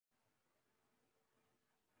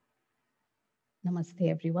Namaste,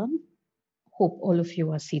 everyone. Hope all of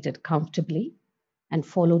you are seated comfortably and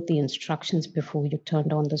followed the instructions before you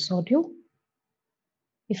turned on this audio.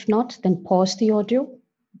 If not, then pause the audio,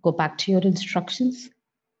 go back to your instructions,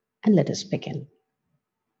 and let us begin.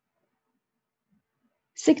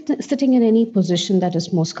 Sitting in any position that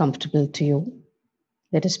is most comfortable to you,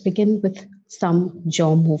 let us begin with some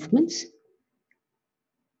jaw movements.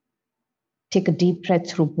 Take a deep breath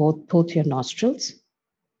through both your nostrils.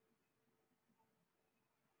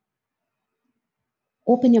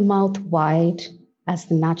 Open your mouth wide as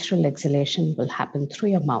the natural exhalation will happen through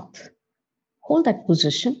your mouth. Hold that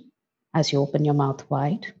position as you open your mouth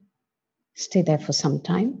wide. Stay there for some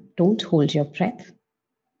time. Don't hold your breath.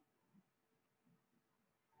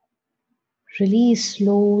 Release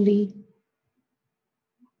slowly.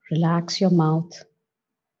 Relax your mouth.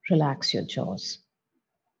 Relax your jaws.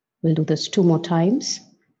 We'll do this 2 more times.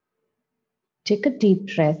 Take a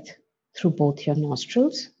deep breath through both your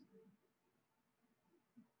nostrils.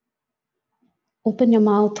 Open your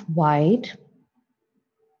mouth wide.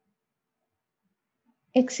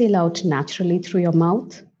 Exhale out naturally through your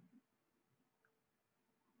mouth.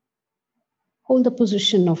 Hold the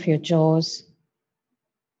position of your jaws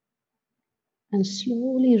and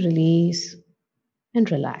slowly release and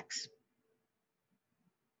relax.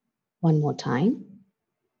 1 more time.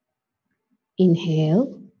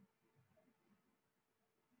 Inhale.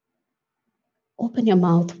 Open your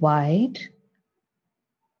mouth wide.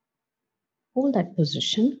 Hold that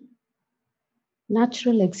position.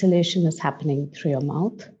 Natural exhalation is happening through your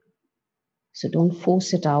mouth, so don't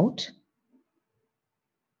force it out.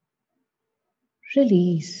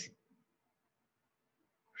 Release.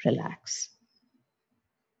 Relax.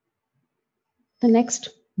 The next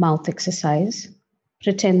mouth exercise,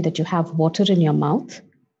 pretend that you have water in your mouth,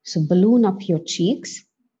 so balloon up your cheeks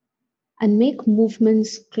and make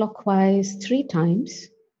movements clockwise 3 times,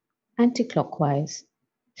 anti-clockwise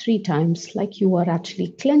 3 times, like you are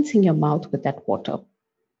actually cleansing your mouth with that water.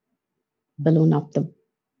 Balloon up the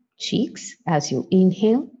cheeks as you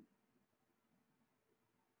inhale.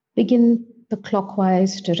 Begin the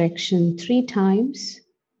clockwise direction 3 times,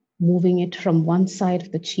 moving it from one side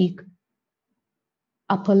of the cheek,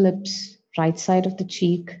 upper lips, right side of the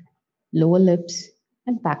cheek, lower lips,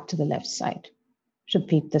 and back to the left side.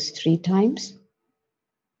 Repeat this 3 times.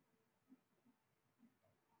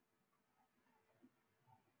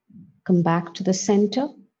 Come back to the center,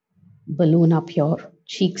 balloon up your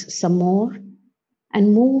cheeks some more,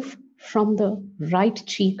 and move from the right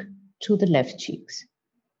cheek to the left cheeks.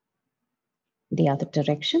 The other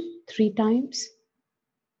direction, 3 times.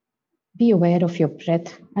 Be aware of your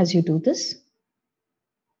breath as you do this.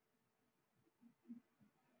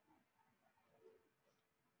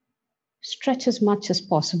 Stretch as much as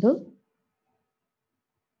possible.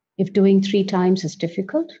 If doing 3 times is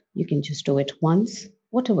difficult, you can just do it once,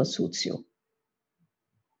 whatever suits you.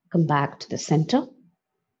 Come back to the center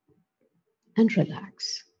and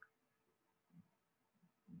relax.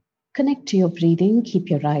 Connect to your breathing. Keep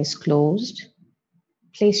your eyes closed.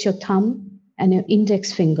 Place your thumb and your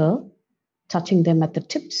index finger, touching them at the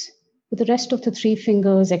tips, with the rest of the 3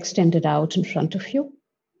 fingers extended out in front of you.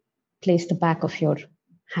 Place the back of your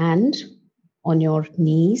hand on your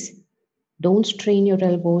knees. Don't strain your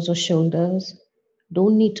elbows or shoulders.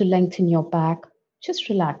 Don't need to lengthen your back. Just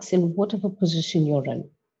relax in whatever position you're in.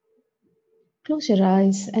 Close your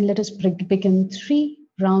eyes and let us begin 3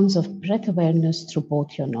 rounds of breath awareness through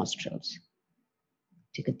both your nostrils.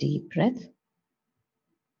 Take a deep breath.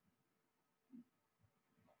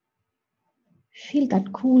 Feel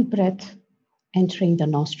that cool breath entering the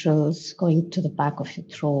nostrils, going to the back of your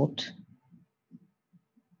throat.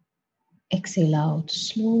 Exhale out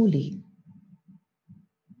slowly.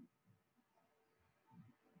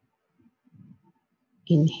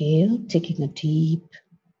 Inhale, taking a deep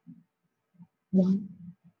 1,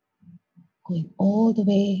 going all the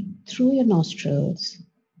way through your nostrils,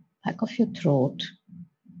 back of your throat,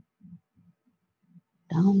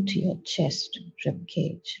 down to your chest, rib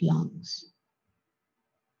cage, lungs.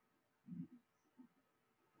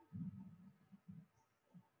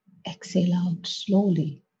 Exhale out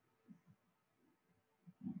slowly.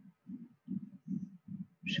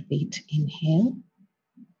 Repeat, inhale.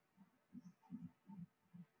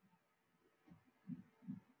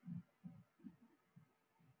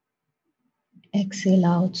 Exhale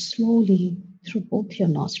out slowly through both your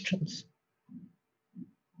nostrils.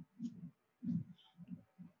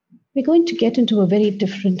 We're going to get into a very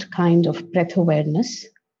different kind of breath awareness.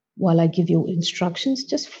 While I give you instructions,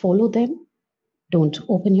 just follow them. Don't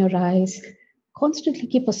open your eyes. Constantly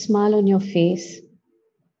keep a smile on your face.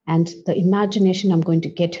 And the imagination I'm going to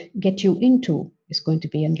get you into is going to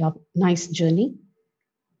be a nice journey.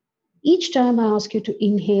 Each time I ask you to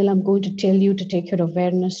inhale, I'm going to tell you to take your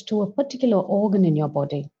awareness to a particular organ in your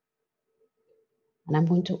body. And I'm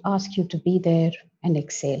going to ask you to be there and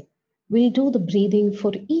exhale. We'll do the breathing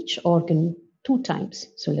for each organ 2 times.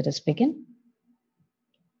 So let us begin.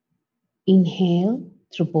 Inhale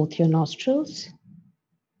through both your nostrils.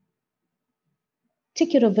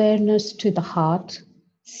 Take your awareness to the heart.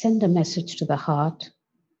 Send a message to the heart.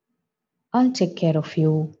 I'll take care of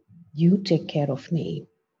you. You take care of me.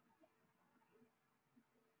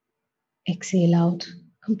 Exhale out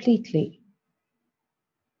completely.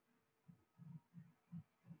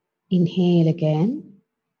 Inhale again.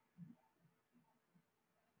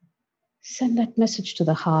 Send that message to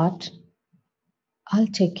the heart. I'll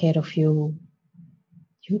take care of you.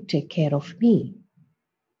 You take care of me.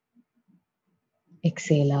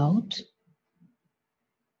 Exhale out.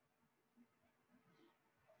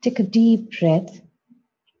 Take a deep breath.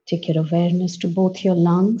 Take your awareness to both your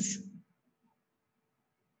lungs.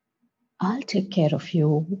 I'll take care of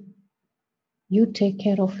you. You take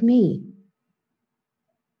care of me.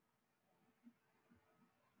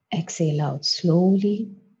 Exhale out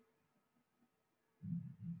slowly.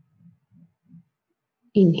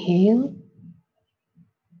 Inhale.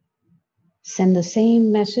 Send the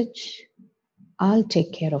same message. I'll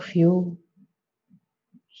take care of you.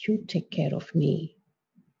 You take care of me.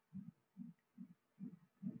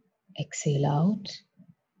 Exhale out.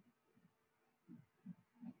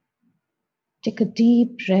 Take a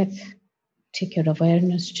deep breath. Take your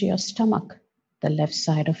awareness to your stomach, the left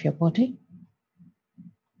side of your body.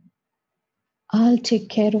 I'll take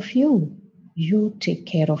care of you. You take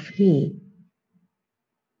care of me.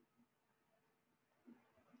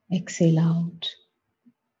 Exhale out.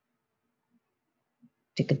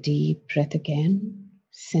 Take a deep breath again.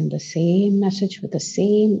 Send the same message with the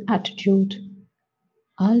same attitude.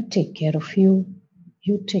 I'll take care of you.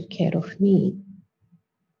 You take care of me.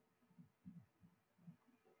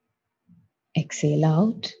 Exhale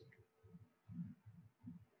out.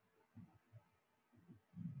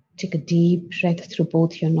 Take a deep breath through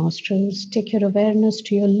both your nostrils. Take your awareness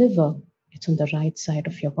to your liver. It's on the right side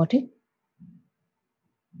of your body.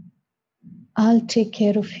 I'll take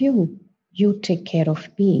care of you. You take care of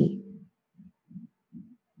me.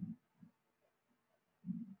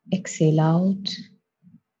 Exhale out.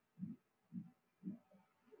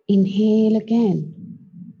 Inhale again.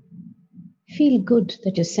 Feel good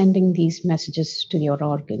that you're sending these messages to your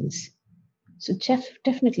organs. So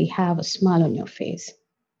definitely have a smile on your face.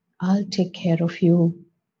 I'll take care of you.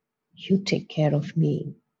 You take care of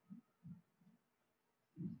me.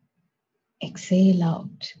 Exhale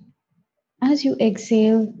out. As you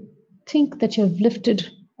exhale, think that you've lifted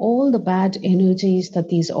all the bad energies that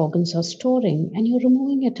these organs are storing and you're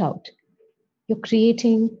removing it out. You're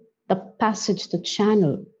creating the passage, the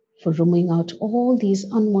channel for removing out all these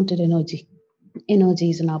unwanted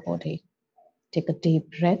energies in our body. Take a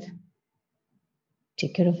deep breath.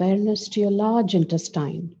 Take your awareness to your large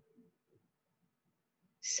intestine.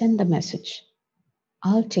 Send the message.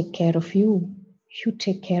 I'll take care of you. You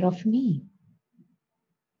take care of me.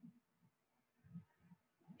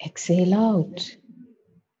 Exhale out.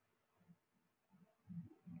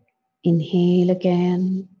 Inhale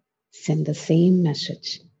again. Send the same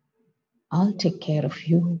message. I'll take care of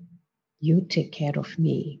you. You take care of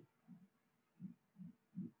me.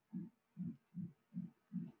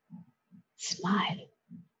 Smile.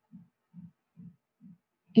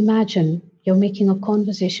 Imagine you're making a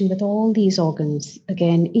conversation with all these organs.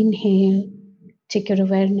 Again, inhale. Take your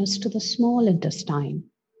awareness to the small intestine.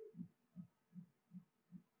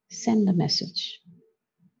 Send a message.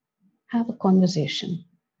 Have a conversation.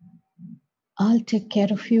 I'll take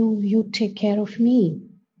care of you. You take care of me.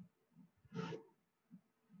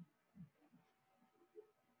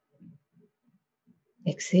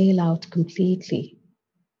 Exhale out completely.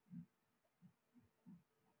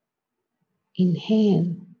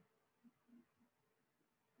 Inhale.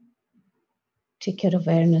 Take your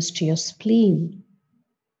awareness to your spleen.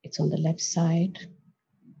 It's on the left side.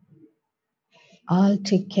 I'll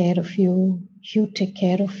take care of you. You take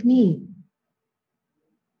care of me.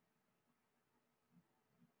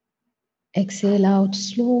 Exhale out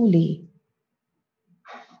slowly.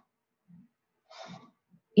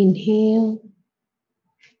 Inhale.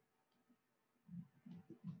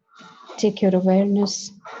 Take your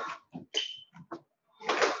awareness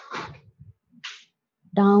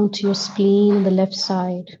down to your spleen on the left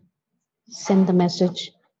side. Send the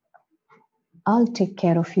message. I'll take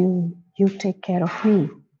care of you. You take care of me.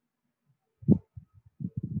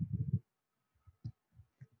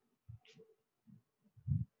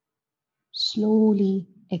 Slowly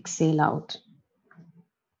exhale out.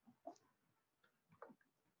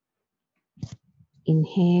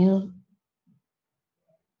 Inhale.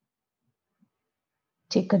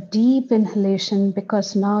 Take a deep inhalation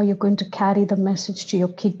because now you're going to carry the message to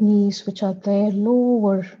your kidneys, which are there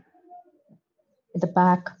lower at the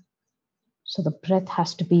back. So the breath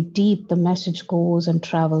has to be deep. The message goes and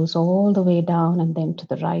travels all the way down and then to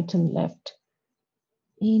the right and left.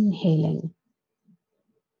 Inhaling.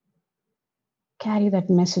 Carry that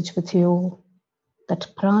message with you, that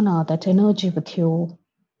prana, that energy with you.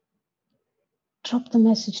 Drop the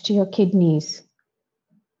message to your kidneys.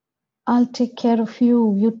 I'll take care of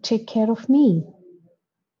you, you take care of me.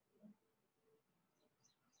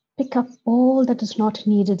 Pick up all that is not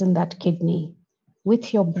needed in that kidney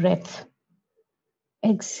with your breath.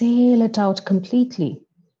 Exhale it out completely.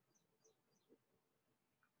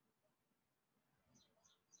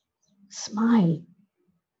 Smile.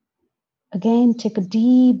 Again, take a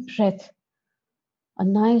deep breath. A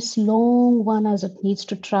nice long one as it needs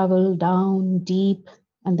to travel down deep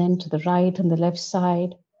and then to the right and the left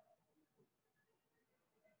side.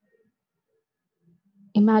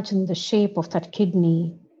 Imagine the shape of that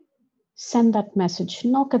kidney. Send that message.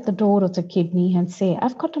 Knock at the door of the kidney and say,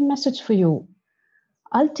 I've got a message for you.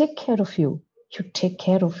 I'll take care of you. You take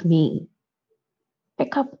care of me.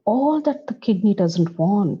 Pick up all that the kidney doesn't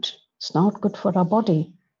want. It's not good for our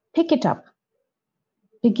body. Pick it up.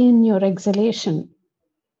 Begin your exhalation.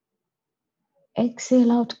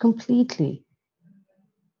 Exhale out completely.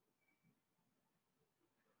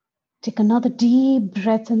 Take another deep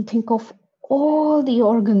breath and think of all the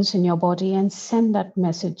organs in your body and send that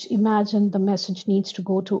message. Imagine the message needs to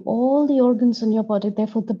go to all the organs in your body.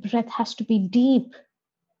 Therefore, the breath has to be deep.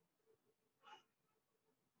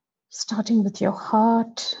 Starting with your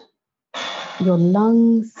heart, your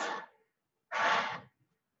lungs,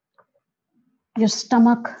 your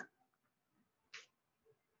stomach,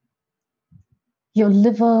 your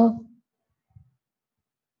liver,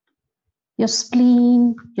 your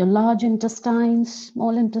spleen, your large intestine,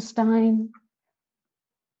 small intestine,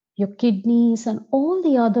 your kidneys, and all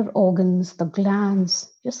the other organs, the glands.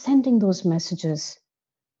 You're sending those messages.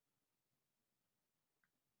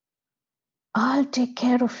 I'll take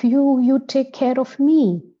care of you, you take care of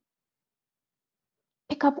me.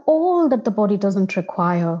 Pick up all that the body doesn't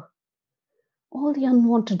require, all the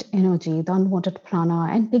unwanted energy, the unwanted prana,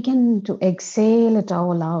 and begin to exhale it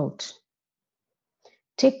all out.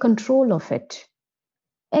 Take control of it.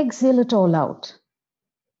 Exhale it all out.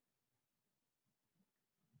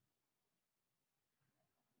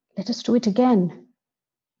 Let us do it again.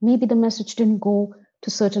 Maybe the message didn't go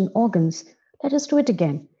to certain organs. Let us do it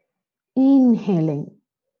again. Inhaling.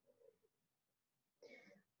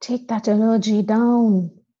 Take that energy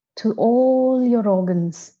down to all your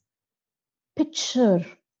organs. Picture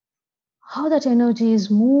how that energy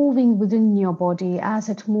is moving within your body as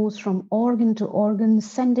it moves from organ to organ,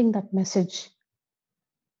 sending that message.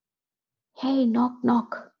 Hey, knock,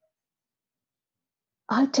 knock.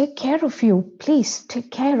 I'll take care of you. Please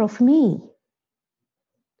take care of me.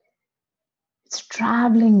 It's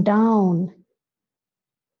traveling down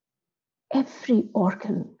every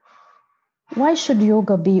organ. Why should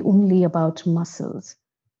yoga be only about muscles,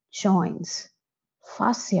 joints,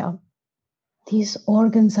 fascia? These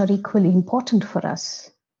organs are equally important for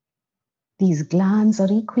us. These glands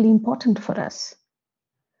are equally important for us.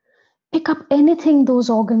 Pick up anything those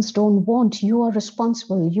organs don't want. You are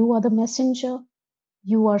responsible. You are the messenger.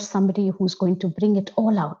 You are somebody who's going to bring it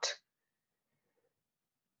all out.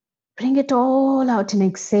 Bring it all out and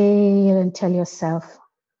exhale and tell yourself,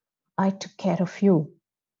 I took care of you.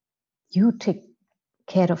 You take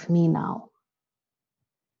care of me now.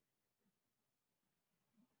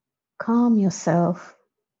 Calm yourself.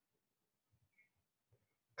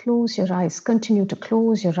 Close your eyes. Continue to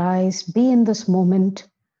close your eyes. Be in this moment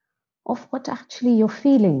of what actually you're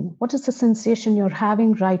feeling. What is the sensation you're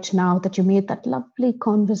having right now that you made that lovely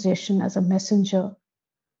conversation as a messenger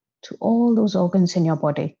to all those organs in your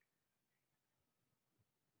body?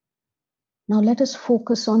 Now let us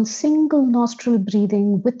focus on single nostril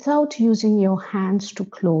breathing without using your hands to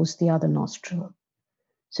close the other nostril.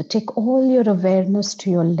 So take all your awareness to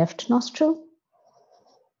your left nostril.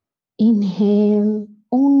 Inhale,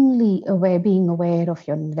 only being aware of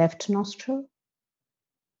your left nostril.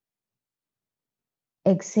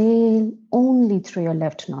 Exhale only through your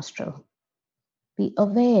left nostril. Be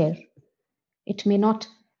aware. It may not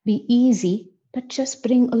be easy, but just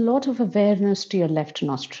bring a lot of awareness to your left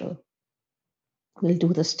nostril. We'll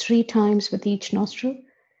do this 3 times with each nostril.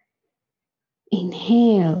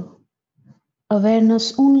 Inhale,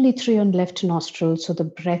 Awareness only through your left nostril, so the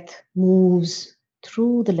breath moves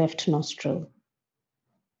through the left nostril.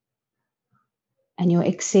 And you're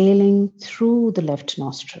exhaling through the left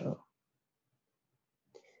nostril.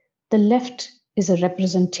 The left is a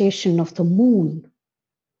representation of the moon.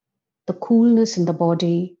 The coolness in the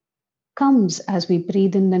body comes as we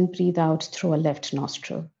breathe in and breathe out through a left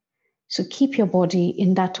nostril. So keep your body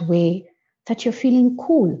in that way that you're feeling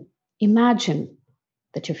cool. Imagine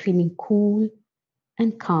that you're feeling cool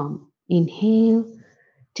and calm. Inhale,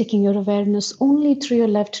 taking your awareness only through your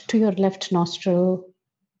left nostril.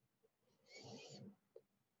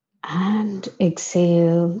 And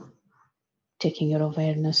exhale, taking your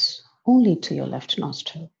awareness only to your left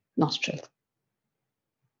nostril.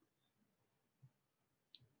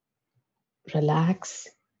 Relax.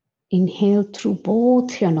 Inhale through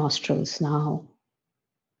both your nostrils now.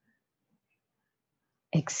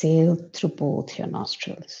 Exhale through both your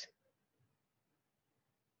nostrils.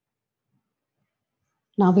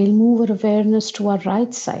 Now we'll move our awareness to our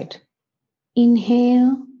right side.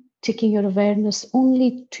 Inhale, taking your awareness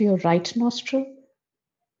only to your right nostril.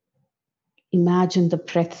 Imagine the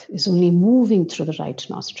breath is only moving through the right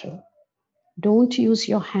nostril. Don't use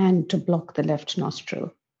your hand to block the left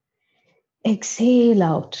nostril. Exhale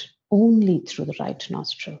out only through the right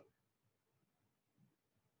nostril.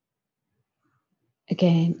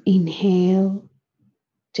 Again, inhale,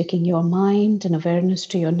 taking your mind and awareness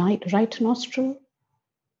to your right nostril.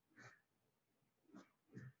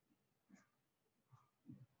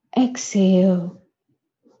 Exhale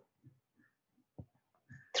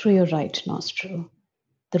through your right nostril.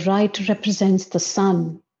 The right represents the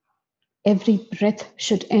sun. Every breath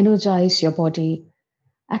should energize your body.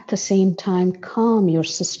 At the same time, calm your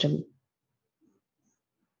system.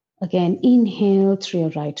 Again, inhale through your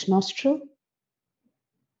right nostril.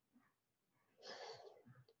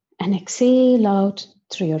 And exhale out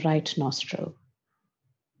through your right nostril.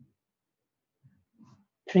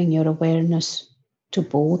 Bring your awareness to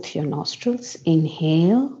both your nostrils.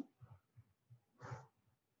 Inhale.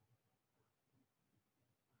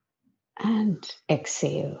 And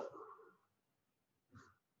exhale.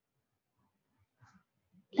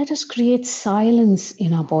 Let us create silence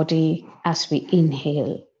in our body as we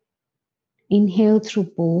inhale. Inhale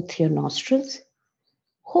through both your nostrils.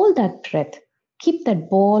 Hold that breath. Keep that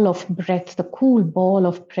ball of breath, the cool ball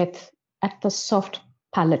of breath at the soft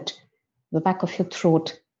palate, the back of your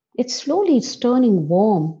throat. It's turning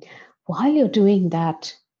warm. While you're doing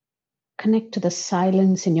that, connect to the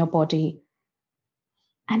silence in your body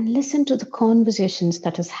and listen to the conversations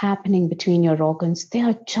that is happening between your organs. They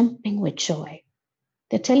are jumping with joy.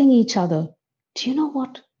 They're telling each other, do you know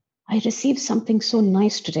what? I received something so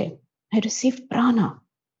nice today. I received prana.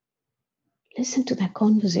 Listen to that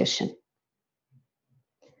conversation.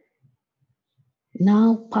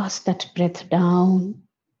 Now pass that breath down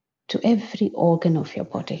to every organ of your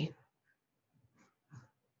body.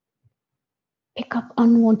 Pick up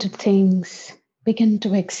unwanted things. Begin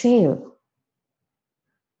to exhale.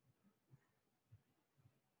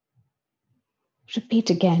 Repeat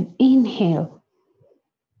again. Inhale.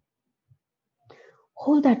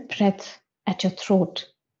 Hold that breath at your throat.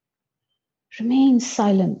 Remain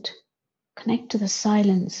silent. Connect to the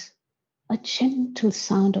silence. A gentle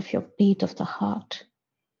sound of your beat of the heart.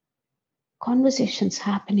 Conversations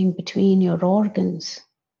happening between your organs.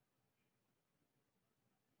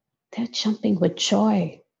 They're jumping with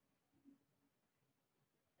joy.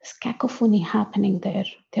 There's cacophony happening there.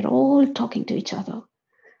 They're all talking to each other.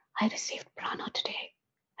 I received prana today.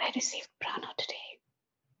 I received prana today.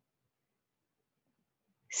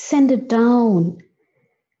 Send it down.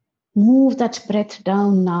 Move that breath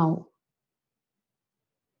down now.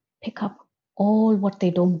 Pick up all what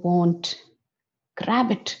they don't want.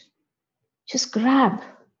 Grab it. Just grab.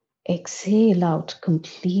 Exhale out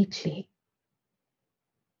completely.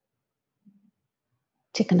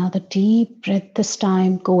 Take another deep breath this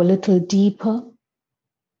time. Go a little deeper.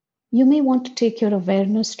 You may want to take your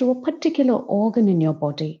awareness to a particular organ in your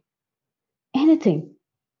body. Anything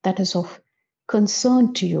that is of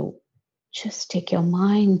concern to you, just take your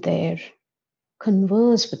mind there.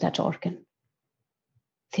 Converse with that organ.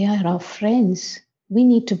 They are our friends. We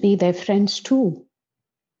need to be their friends too.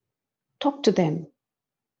 Talk to them.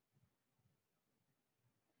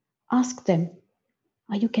 Ask them,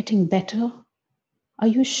 are you getting better? Are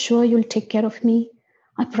you sure you'll take care of me?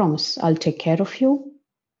 I promise I'll take care of you.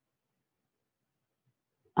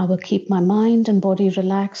 I will keep my mind and body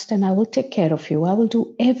relaxed and I will take care of you. I will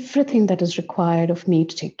do everything that is required of me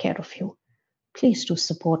to take care of you. Please do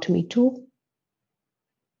support me too.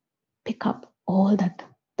 Pick up all that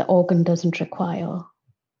the organ doesn't require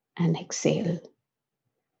and exhale.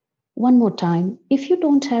 One more time, if you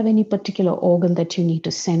don't have any particular organ that you need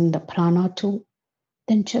to send the prana to,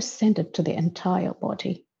 then just send it to the entire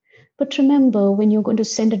body. But remember, when you're going to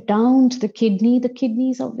send it down to the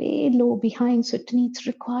kidneys are way low behind, so it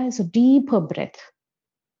requires a deeper breath.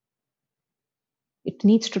 It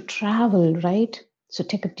needs to travel, right? So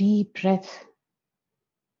take a deep breath.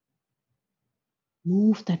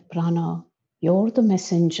 Move that prana. You're the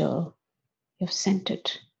messenger. You've sent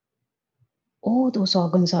it. Oh, those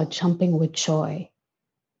organs are jumping with joy.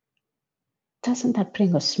 Doesn't that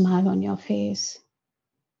bring a smile on your face?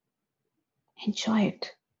 Enjoy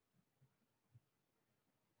it.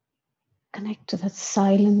 Connect to that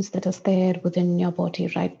silence that is there within your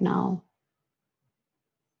body right now.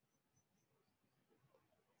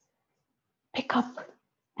 Pick up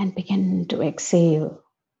and begin to exhale.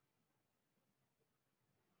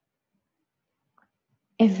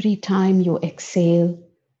 Every time you exhale,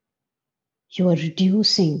 you are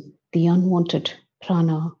reducing the unwanted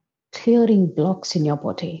prana, clearing blocks in your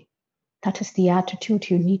body. That is the attitude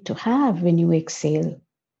you need to have when you exhale.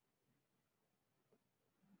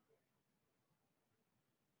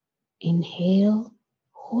 Inhale,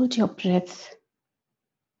 hold your breath,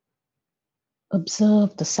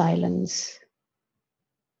 observe the silence.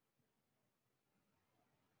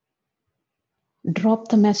 Drop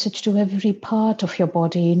the message to every part of your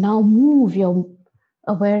body. Now move your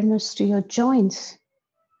awareness to your joints.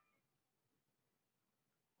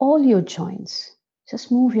 All your joints.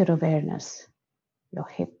 Just move your awareness. Your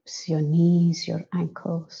hips, your knees, your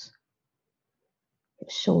ankles, your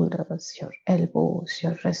shoulders, your elbows,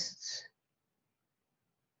 your wrists,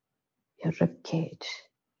 your rib cage.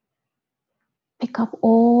 Pick up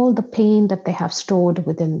all the pain that they have stored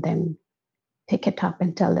within them. Pick it up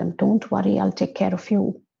and tell them, don't worry, I'll take care of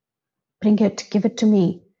you. Bring it, give it to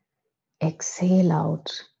me. Exhale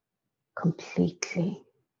out completely.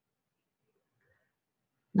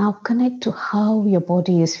 Now connect to how your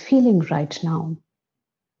body is feeling right now.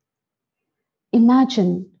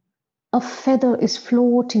 Imagine a feather is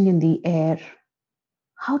floating in the air.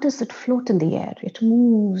 How does it float in the air? It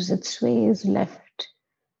moves, it sways left,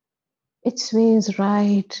 it sways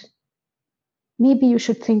right. Maybe you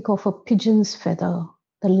should think of a pigeon's feather,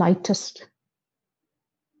 the lightest.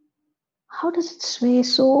 How does it sway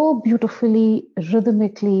so beautifully,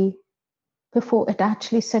 rhythmically, before it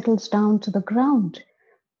actually settles down to the ground?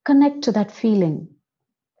 Connect to that feeling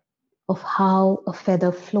of how a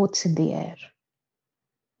feather floats in the air.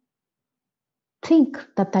 Think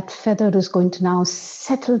that that feather is going to now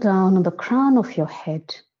settle down on the crown of your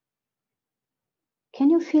head. Can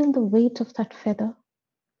you feel the weight of that feather?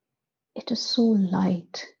 It is so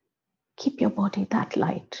light. Keep your body that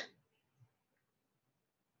light.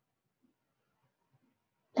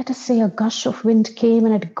 Let us say a gush of wind came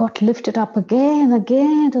and it got lifted up again.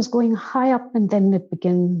 It is going high up and then it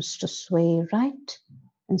begins to sway right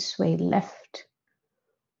and sway left.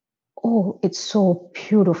 Oh, it's so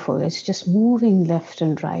beautiful. It's just moving left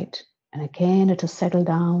and right. And again, it will settle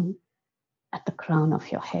down at the crown of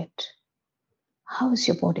your head. How is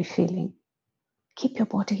your body feeling? Keep your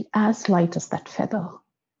body as light as that feather.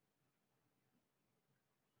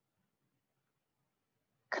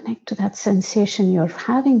 Connect to that sensation you're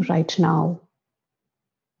having right now.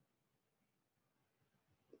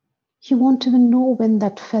 You won't even know when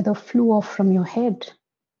that feather flew off from your head.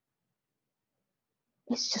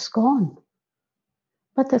 It's just gone.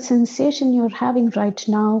 But the sensation you're having right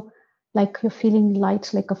now, like you're feeling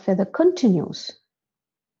light like a feather, continues.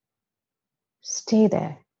 Stay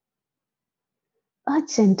there. A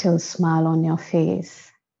gentle smile on your face.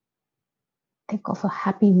 Think of a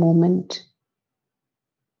happy moment.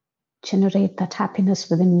 Generate that happiness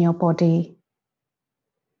within your body.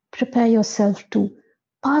 Prepare yourself to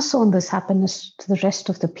pass on this happiness to the rest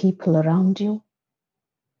of the people around you.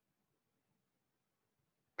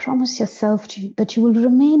 Promise yourself that you will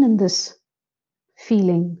remain in this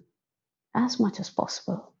feeling as much as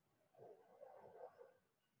possible.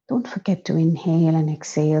 Don't forget to inhale and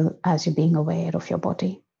exhale as you're being aware of your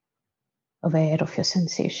body, aware of your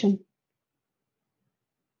sensation.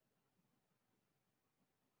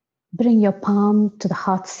 Bring your palm to the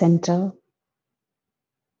heart center.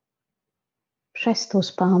 Press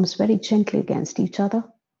those palms very gently against each other.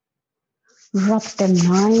 Rub them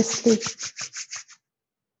nicely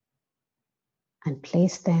and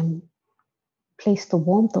place the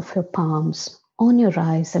warmth of your palms on your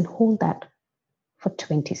eyes and hold that for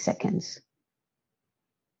 20 seconds.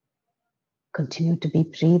 Continue to be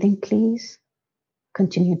breathing, please.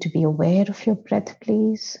 Continue to be aware of your breath,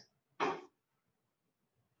 please.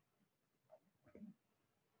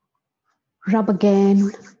 Rub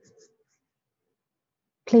again.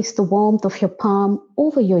 Place the warmth of your palm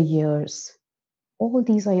over your ears. All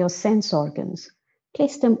these are your sense organs.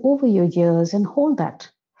 Place them over your ears and hold that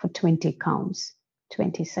for 20 counts,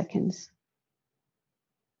 20 seconds.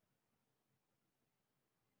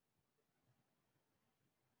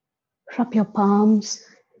 Rub your palms.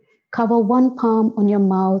 Cover one palm on your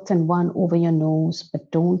mouth and one over your nose, but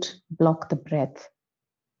don't block the breath.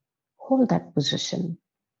 Hold that position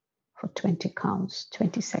for 20 counts,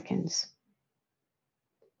 20 seconds.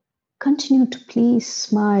 Continue to please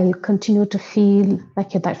smile. Continue to feel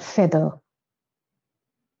like you're that feather.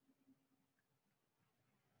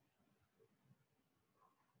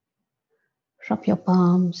 Rub your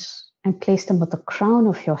palms and place them at the crown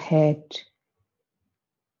of your head.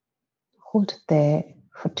 Hold it there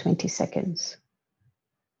for 20 seconds.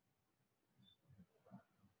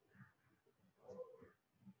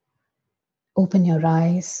 Open your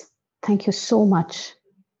eyes. Thank you so much.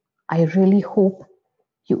 I really hope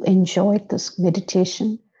you enjoyed this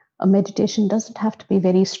meditation. A meditation doesn't have to be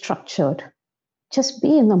very structured. Just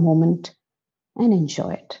be in the moment and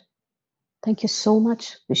enjoy it. Thank you so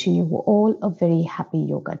much. Wishing you all a very happy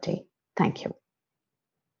yoga day. Thank you.